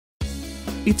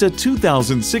It's a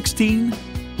 2016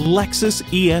 Lexus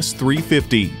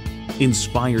ES350.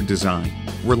 Inspired design,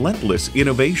 relentless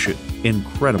innovation,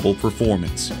 incredible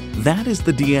performance. That is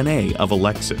the DNA of a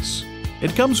Lexus.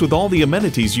 It comes with all the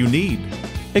amenities you need.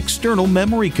 External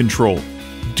memory control,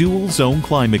 dual zone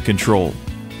climate control,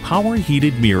 power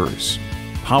heated mirrors,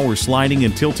 power sliding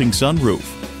and tilting sunroof,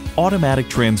 automatic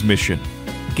transmission,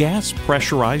 gas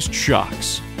pressurized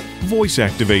shocks, voice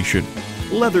activation,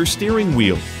 leather steering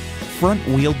wheel, front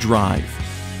wheel drive,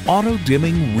 auto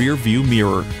dimming rear view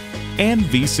mirror, and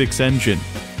V6 engine.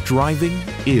 Driving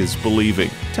is believing.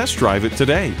 Test drive it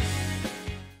today.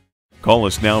 Call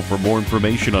us now for more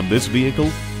information on this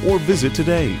vehicle or visit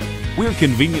today. We're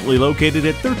conveniently located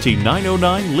at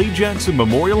 13909 Lee Jackson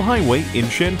Memorial Highway in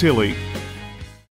Chantilly.